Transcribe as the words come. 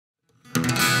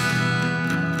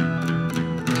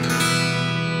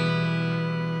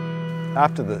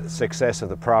After the success of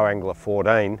the Pro Angler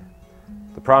 14,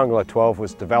 the Pro Angler 12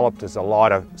 was developed as a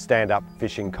lighter stand-up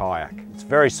fishing kayak. It's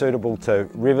very suitable to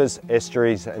rivers,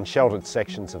 estuaries and sheltered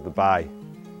sections of the bay.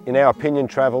 In our opinion,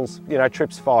 travels,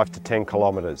 trips 5 to 10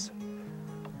 kilometres.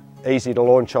 Easy to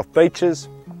launch off beaches,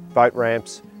 boat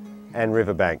ramps and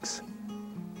riverbanks.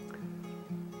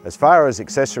 As far as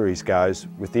accessories goes,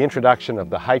 with the introduction of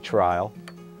the H-rail,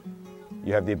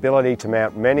 you have the ability to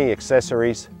mount many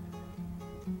accessories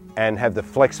and have the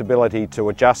flexibility to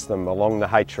adjust them along the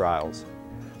H-rails.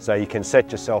 So you can set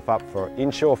yourself up for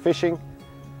inshore fishing,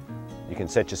 you can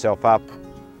set yourself up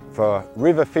for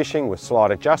river fishing with slight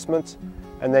adjustments,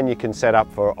 and then you can set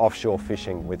up for offshore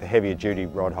fishing with heavier duty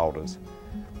rod holders.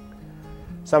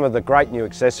 Some of the great new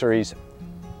accessories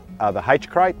are the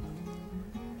H-crate,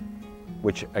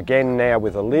 which again now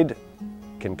with a lid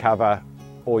can cover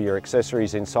all your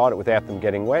accessories inside it without them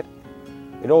getting wet.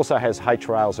 It also has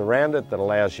H-rails around it that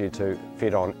allows you to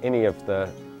fit on any of the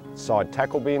side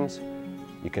tackle bins.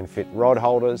 You can fit rod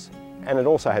holders, and it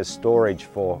also has storage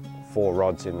for 4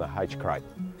 rods in the H-crate.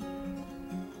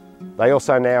 They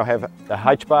also now have the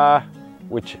H-bar,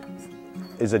 which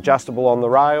is adjustable on the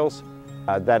rails.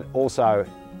 That also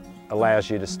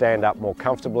allows you to stand up more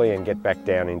comfortably and get back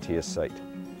down into your seat.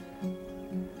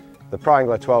 The Pro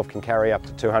Angler 12 can carry up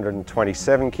to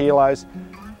 227 kilos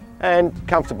and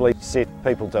comfortably sit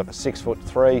people to 6'3",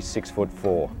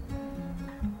 6'4".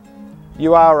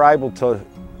 You are able to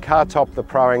car top the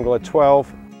Pro Angler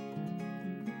 12,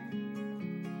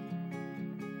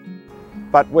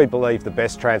 but we believe the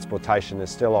best transportation is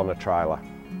still on a trailer.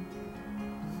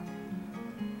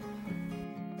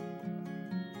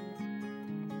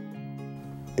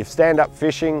 If stand-up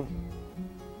fishing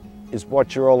is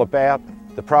what you're all about,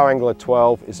 the Pro Angler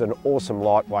 12 is an awesome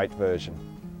lightweight version.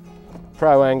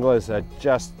 Pro Anglers are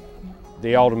just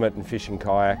the ultimate in fishing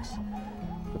kayaks.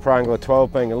 The Pro Angler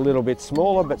 12 being a little bit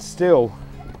smaller, but still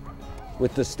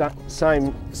with the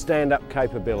same stand-up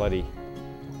capability.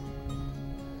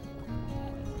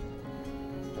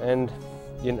 And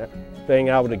being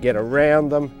able to get around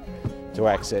them to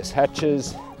access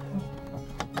hatches.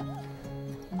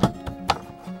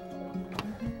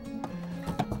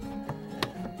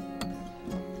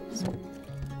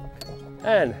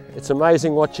 And it's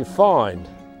amazing what you find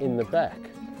in the back.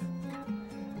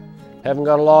 Haven't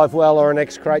got a live well or an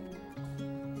H-crate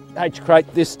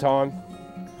this time.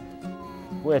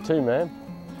 Where to, man?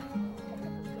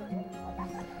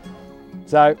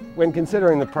 So when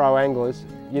considering the Pro Anglers,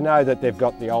 you know that they've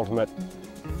got the ultimate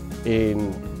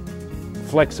in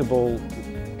flexible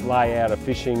layout of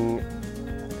fishing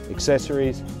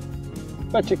accessories,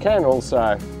 but you can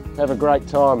also have a great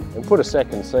time and put a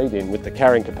second seat in with the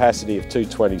carrying capacity of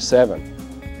 227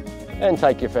 and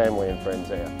take your family and friends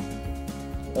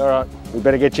out. All right, we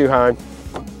better get you home.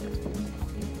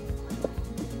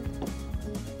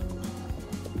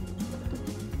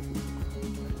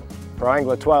 Pro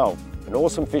Angler 12, an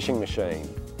awesome fishing machine.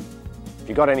 If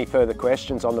you've got any further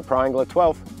questions on the Pro Angler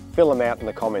 12, fill them out in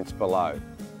the comments below.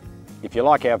 If you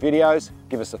like our videos,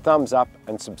 give us a thumbs up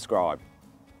and subscribe.